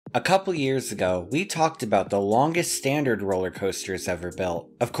A couple years ago, we talked about the longest standard roller coasters ever built.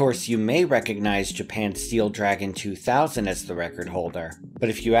 Of course, you may recognize Japan's Steel Dragon 2000 as the record holder, but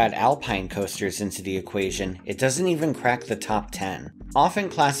if you add Alpine coasters into the equation, it doesn't even crack the top 10.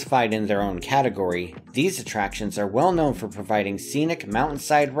 Often classified in their own category, these attractions are well known for providing scenic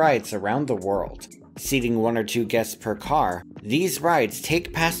mountainside rides around the world. Seating 1 or 2 guests per car, these rides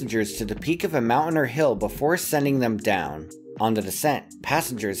take passengers to the peak of a mountain or hill before sending them down. On the descent,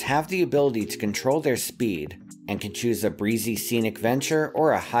 passengers have the ability to control their speed, and can choose a breezy scenic venture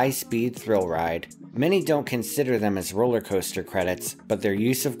or a high-speed thrill ride. Many don't consider them as roller coaster credits, but their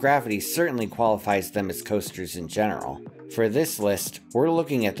use of gravity certainly qualifies them as coasters in general. For this list, we're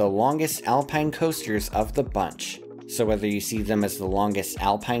looking at the longest Alpine coasters of the bunch. So whether you see them as the longest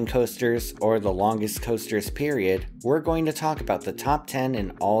Alpine coasters or the longest coasters period, we're going to talk about the top 10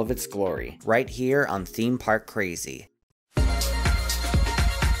 in all of its glory, right here on Theme Park Crazy.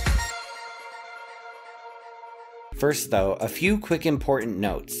 First though, a few quick important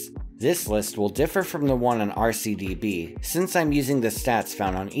notes. This list will differ from the one on RCDB, since I'm using the stats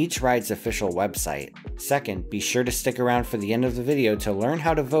found on each ride's official website. Second, be sure to stick around for the end of the video to learn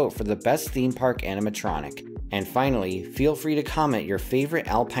how to vote for the best theme park animatronic. And finally, feel free to comment your favorite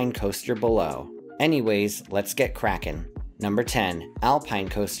Alpine coaster below. Anyways, let's get crackin'. Number 10, Alpine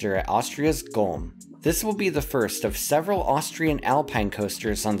Coaster at Austria's Gulm. This will be the first of several Austrian Alpine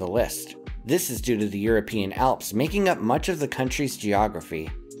coasters on the list. This is due to the European Alps making up much of the country's geography.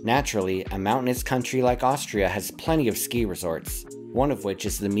 Naturally, a mountainous country like Austria has plenty of ski resorts, one of which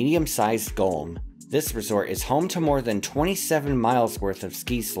is the medium-sized Gulm. This resort is home to more than 27 miles worth of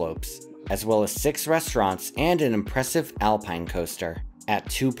ski slopes, as well as 6 restaurants and an impressive Alpine coaster. At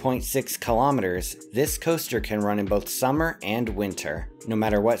 2.6 kilometers, this coaster can run in both summer and winter. No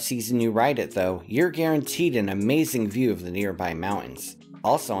matter what season you ride it though, you're guaranteed an amazing view of the nearby mountains.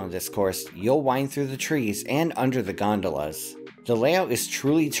 Also on this course, you'll wind through the trees and under the gondolas. The layout is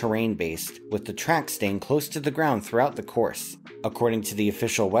truly terrain-based, with the track staying close to the ground throughout the course. According to the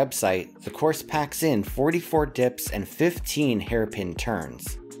official website, the course packs in 44 dips and 15 hairpin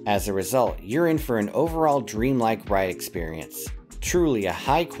turns. As a result, you're in for an overall dreamlike ride experience. Truly a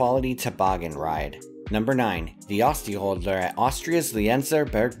high-quality toboggan ride. Number 9. The Osttirodler at Austria's Lienzer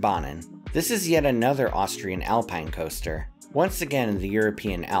Bergbahnen. This is yet another Austrian Alpine coaster, once again in the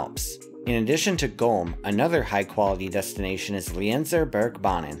European Alps. In addition to Gulm, another high-quality destination is Lienzer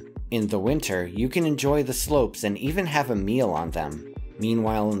Bergbahnen. In the winter, you can enjoy the slopes and even have a meal on them.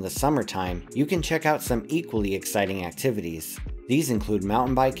 Meanwhile, in the summertime, you can check out some equally exciting activities. These include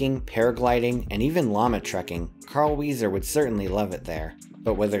mountain biking, paragliding, and even llama trekking. Carl Wieser would certainly love it there.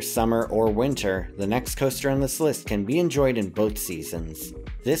 But whether summer or winter, the next coaster on this list can be enjoyed in both seasons.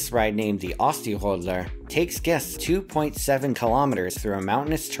 This ride, named the Osttirodler, takes guests 2.7 kilometers through a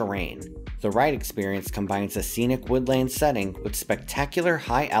mountainous terrain. The ride experience combines a scenic woodland setting with spectacular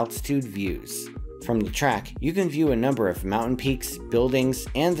high-altitude views. From the track, you can view a number of mountain peaks, buildings,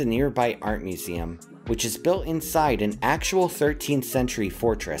 and the nearby art museum, which is built inside an actual 13th century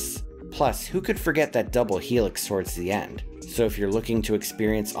fortress. Plus, who could forget that double helix towards the end? So if you're looking to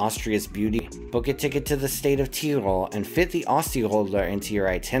experience Austria's beauty, book a ticket to the state of Tyrol and fit the Osttirodler into your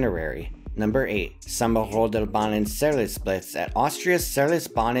itinerary. Number 8. Sommerrodelbahn Serlesblitz at Austria's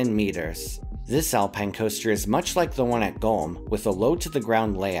Serlesbahn Meters. This Alpine coaster is much like the one at Gulm, with a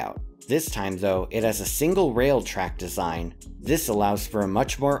low-to-the-ground layout. This time though, it has a single rail track design. This allows for a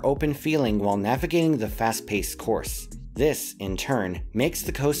much more open feeling while navigating the fast-paced course. This, in turn, makes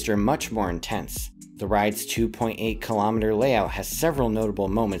the coaster much more intense. The ride's 2.8 kilometer layout has several notable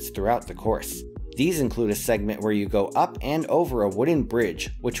moments throughout the course. These include a segment where you go up and over a wooden bridge,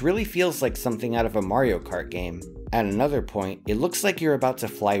 which really feels like something out of a Mario Kart game. At another point, it looks like you're about to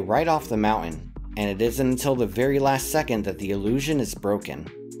fly right off the mountain, and it isn't until the very last second that the illusion is broken.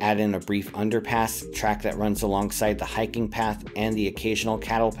 Add in a brief underpass, track that runs alongside the hiking path, and the occasional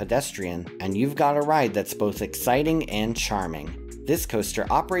cattle pedestrian, and you've got a ride that's both exciting and charming. This coaster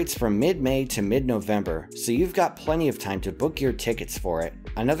operates from mid-May to mid-November, so you've got plenty of time to book your tickets for it.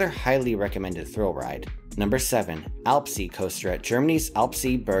 Another highly recommended thrill ride. Number 7. Alpsee Coaster at Germany's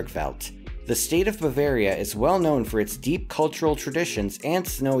Alpsee Bergwelt. The state of Bavaria is well known for its deep cultural traditions and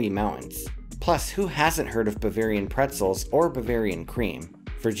snowy mountains. Plus, who hasn't heard of Bavarian pretzels or Bavarian cream?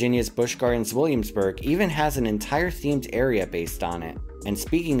 Virginia's Busch Gardens Williamsburg even has an entire themed area based on it. And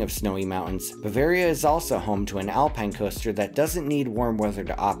speaking of snowy mountains, Bavaria is also home to an Alpine coaster that doesn't need warm weather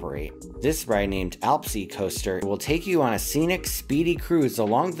to operate. This ride, named Alpsee Coaster, will take you on a scenic, speedy cruise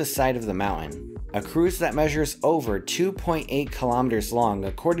along the side of the mountain. A cruise that measures over 2.8 kilometers long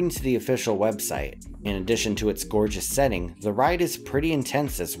according to the official website. In addition to its gorgeous setting, the ride is pretty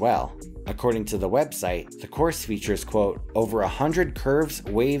intense as well. According to the website, the course features, quote, over 100 curves,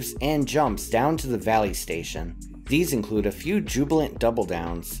 waves, and jumps down to the valley station. These include a few jubilant double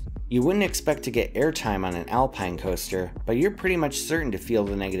downs. You wouldn't expect to get airtime on an Alpine coaster, but you're pretty much certain to feel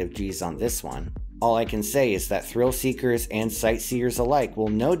the negative G's on this one. All I can say is that thrill seekers and sightseers alike will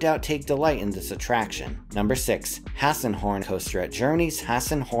no doubt take delight in this attraction. Number 6. Hasenhorn Coaster at Germany's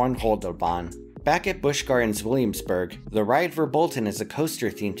Hasenhorn Rodelbahn. Back at Busch Gardens Williamsburg, the ride Verbolten is a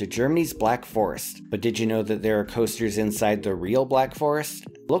coaster themed to Germany's Black Forest. But did you know that there are coasters inside the real Black Forest?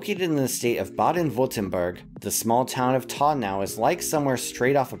 Located in the state of Baden-Württemberg, the small town of Todtnau is like somewhere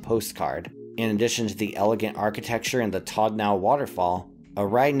straight off a postcard. In addition to the elegant architecture and the Todtnau waterfall, a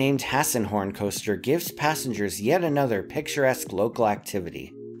ride named Hasenhorn Coaster gives passengers yet another picturesque local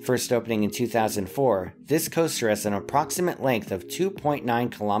activity. First opening in 2004, this coaster has an approximate length of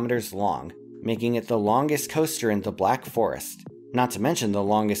 2.9 kilometers long, making it the longest coaster in the Black Forest, not to mention the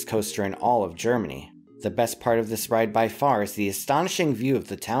longest coaster in all of Germany. The best part of this ride by far is the astonishing view of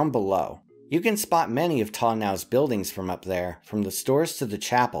the town below. You can spot many of Todtnau's buildings from up there, from the stores to the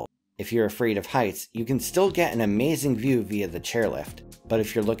chapel. If you're afraid of heights, you can still get an amazing view via the chairlift. But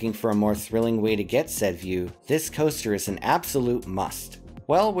if you're looking for a more thrilling way to get said view, this coaster is an absolute must.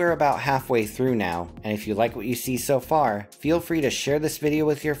 Well, we're about halfway through now, and if you like what you see so far, feel free to share this video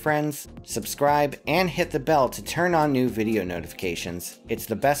with your friends, subscribe, and hit the bell to turn on new video notifications. It's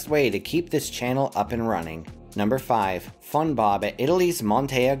the best way to keep this channel up and running. Number 5. Fun Bob at Italy's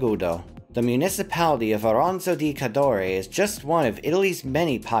Monte Agudo. The municipality of Auronzo di Cadore is just one of Italy's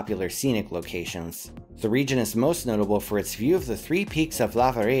many popular scenic locations. The region is most notable for its view of the three peaks of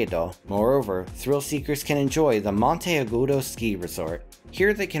Lavaredo. Moreover, thrill seekers can enjoy the Monte Agudo ski resort.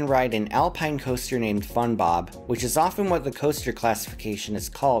 Here they can ride an Alpine coaster named Fun Bob, which is often what the coaster classification is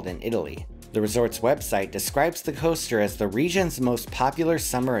called in Italy. The resort's website describes the coaster as the region's most popular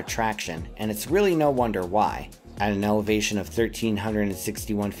summer attraction, and it's really no wonder why. At an elevation of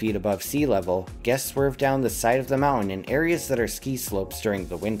 1,361 feet above sea level, guests swerve down the side of the mountain in areas that are ski slopes during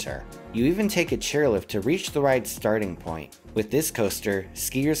the winter. You even take a chairlift to reach the ride's starting point. With this coaster,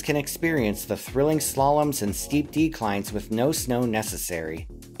 skiers can experience the thrilling slaloms and steep declines with no snow necessary.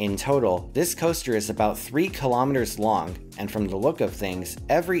 In total, this coaster is about 3 kilometers long, and from the look of things,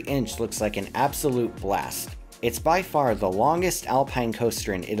 every inch looks like an absolute blast. It's by far the longest Alpine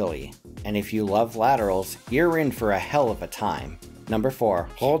coaster in Italy, and if you love laterals, you're in for a hell of a time. Number 4.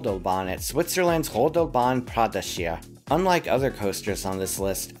 Rodelbahn at Switzerland's Rodelbahn Pradesia. Unlike other coasters on this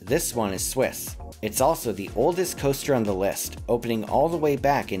list, this one is Swiss. It's also the oldest coaster on the list, opening all the way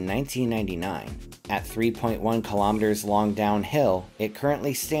back in 1999. At 3.1 kilometers long downhill, it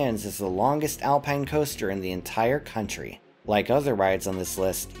currently stands as the longest Alpine coaster in the entire country. Like other rides on this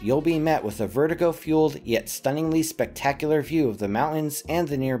list, you'll be met with a vertigo-fueled yet stunningly spectacular view of the mountains and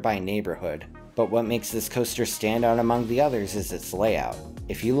the nearby neighborhood. But what makes this coaster stand out among the others is its layout.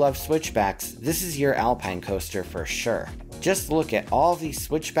 If you love switchbacks, this is your Alpine coaster for sure. Just look at all these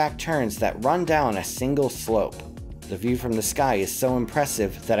switchback turns that run down a single slope. The view from the sky is so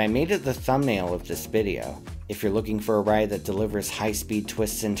impressive that I made it the thumbnail of this video. If you're looking for a ride that delivers high-speed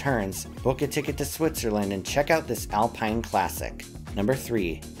twists and turns, book a ticket to Switzerland and check out this Alpine classic. Number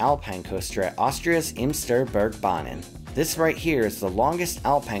 3. Alpine Coaster at Austria's Imster Bergbahnen. This right here is the longest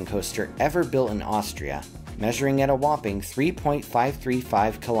Alpine coaster ever built in Austria, measuring at a whopping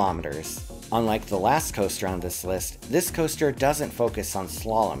 3.535 kilometers. Unlike the last coaster on this list, this coaster doesn't focus on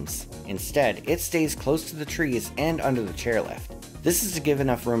slaloms. Instead, it stays close to the trees and under the chairlift. This is to give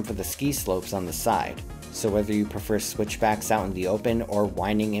enough room for the ski slopes on the side. So whether you prefer switchbacks out in the open or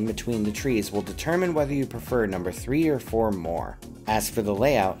winding in between the trees will determine whether you prefer number 3 or 4 more. As for the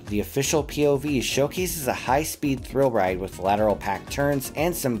layout, the official POV showcases a high-speed thrill ride with lateral packed turns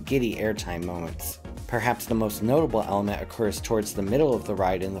and some giddy airtime moments. Perhaps the most notable element occurs towards the middle of the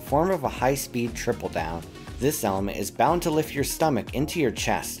ride in the form of a high-speed triple down. This element is bound to lift your stomach into your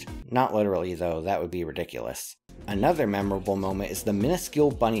chest. Not literally though, that would be ridiculous. Another memorable moment is the minuscule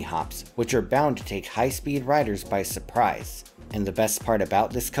bunny hops, which are bound to take high-speed riders by surprise. And the best part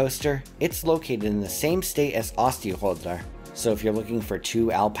about this coaster? It's located in the same state as Osttirodler. So if you're looking for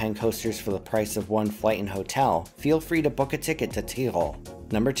 2 Alpine coasters for the price of 1 flight and hotel, feel free to book a ticket to Tyrol.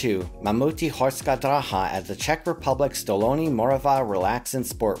 Number 2. Mamutí Horská Dráha at the Czech Republic's Dolní Morava Relax and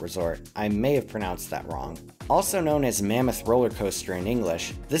Sport Resort. I may have pronounced that wrong. Also known as Mammoth Roller Coaster in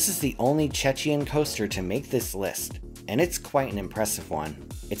English, this is the only Czechian coaster to make this list, and it's quite an impressive one.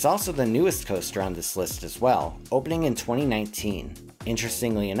 It's also the newest coaster on this list as well, opening in 2019.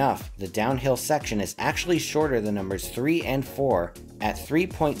 Interestingly enough, the downhill section is actually shorter than numbers 3 and 4, at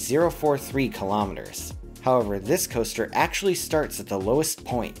 3.043 kilometers. However, this coaster actually starts at the lowest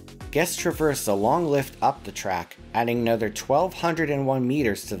point. Guests traverse a long lift up the track, adding another 1,201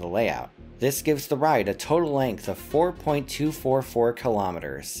 meters to the layout. This gives the ride a total length of 4.244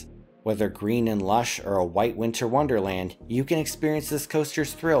 kilometers. Whether green and lush or a white winter wonderland, you can experience this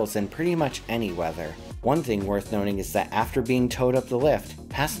coaster's thrills in pretty much any weather. One thing worth noting is that after being towed up the lift,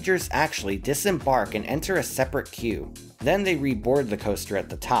 passengers actually disembark and enter a separate queue. Then they reboard the coaster at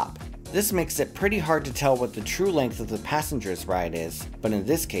the top. This makes it pretty hard to tell what the true length of the passenger's ride is, but in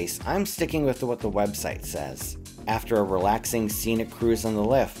this case, I'm sticking with what the website says. After a relaxing scenic cruise on the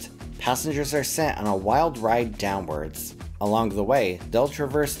lift, passengers are sent on a wild ride downwards. Along the way, they'll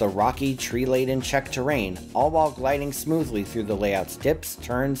traverse the rocky, tree-laden check terrain, all while gliding smoothly through the layout's dips,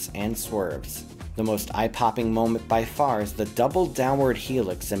 turns, and swerves. The most eye-popping moment by far is the double downward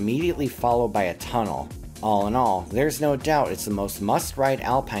helix immediately followed by a tunnel. All in all, there's no doubt it's the most must-ride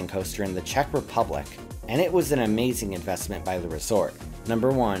Alpine coaster in the Czech Republic, and it was an amazing investment by the resort.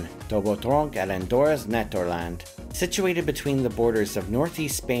 Number 1. Tobotronc at Andorra's Netherland. Situated between the borders of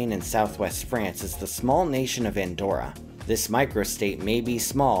northeast Spain and southwest France is the small nation of Andorra. This microstate may be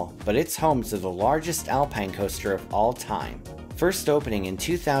small, but it's home to the largest Alpine coaster of all time. First opening in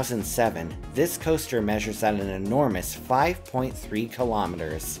 2007, this coaster measures at an enormous 5.3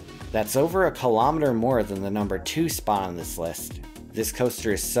 kilometers. That's over a kilometer more than the number 2 spot on this list. This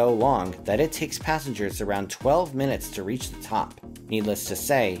coaster is so long that it takes passengers around 12 minutes to reach the top. Needless to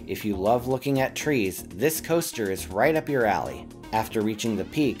say, if you love looking at trees, this coaster is right up your alley. After reaching the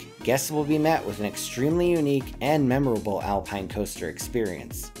peak, guests will be met with an extremely unique and memorable Alpine coaster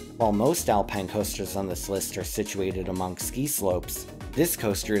experience. While most Alpine coasters on this list are situated among ski slopes, this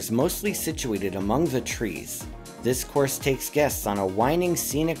coaster is mostly situated among the trees. This course takes guests on a winding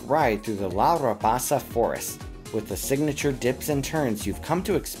scenic ride through the La Rabassa forest, with the signature dips and turns you've come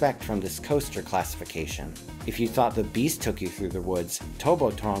to expect from this coaster classification. If you thought the Beast took you through the woods,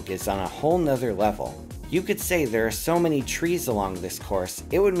 Tobotronc is on a whole nother level. You could say there are so many trees along this course,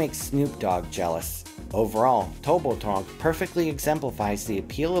 it would make Snoop Dogg jealous. Overall, Tobotronc perfectly exemplifies the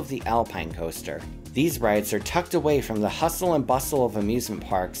appeal of the Alpine coaster. These rides are tucked away from the hustle and bustle of amusement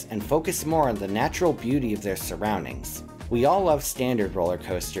parks and focus more on the natural beauty of their surroundings. We all love standard roller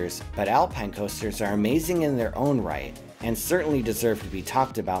coasters, but Alpine coasters are amazing in their own right, and certainly deserve to be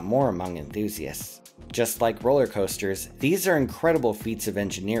talked about more among enthusiasts. Just like roller coasters, these are incredible feats of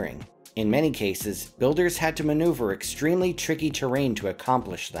engineering. In many cases, builders had to maneuver extremely tricky terrain to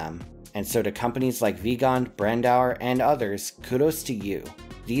accomplish them. And so to companies like Wiegand, Brandauer, and others, kudos to you.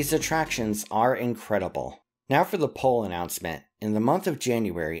 These attractions are incredible. Now for the poll announcement. In the month of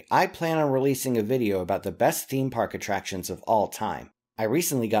January, I plan on releasing a video about the best theme park attractions of all time. I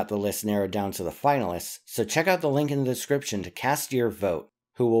recently got the list narrowed down to the finalists, so check out the link in the description to cast your vote.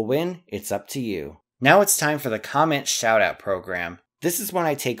 Who will win? It's up to you. Now it's time for the comment shoutout program. This is when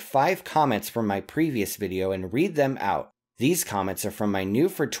I take 5 comments from my previous video and read them out. These comments are from my new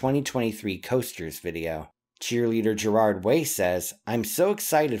for 2023 Coasters video. Cheerleader Gerard Way says, "I'm so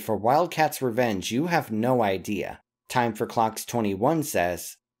excited for Wildcats Revenge, you have no idea." Time for Clocks 21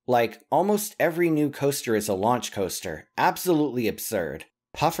 says, "Like, almost every new coaster is a launch coaster. Absolutely absurd."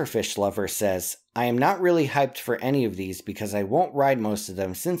 Pufferfish Lover says, "I am not really hyped for any of these because I won't ride most of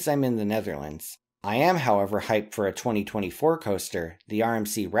them since I'm in the Netherlands. I am, however, hyped for a 2024 coaster, the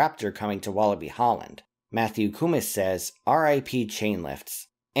RMC Raptor coming to Walibi Holland." Matthew Kumis says, "RIP chain lifts."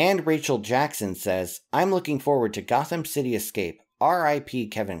 And Rachel Jackson says, "I'm looking forward to Gotham City Escape, RIP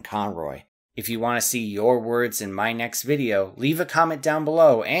Kevin Conroy." If you want to see your words in my next video, leave a comment down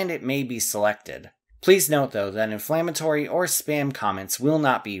below and it may be selected. Please note though that inflammatory or spam comments will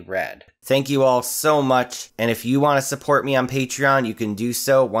not be read. Thank you all so much, and if you want to support me on Patreon, you can do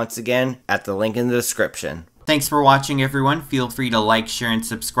so once again at the link in the description. Thanks for watching everyone. Feel free to like, share, and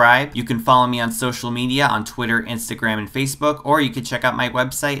subscribe. You can follow me on social media on Twitter, Instagram, and Facebook, or you can check out my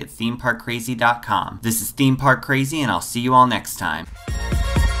website at themeparkcrazy.com. This is Theme Park Crazy, and I'll see you all next time.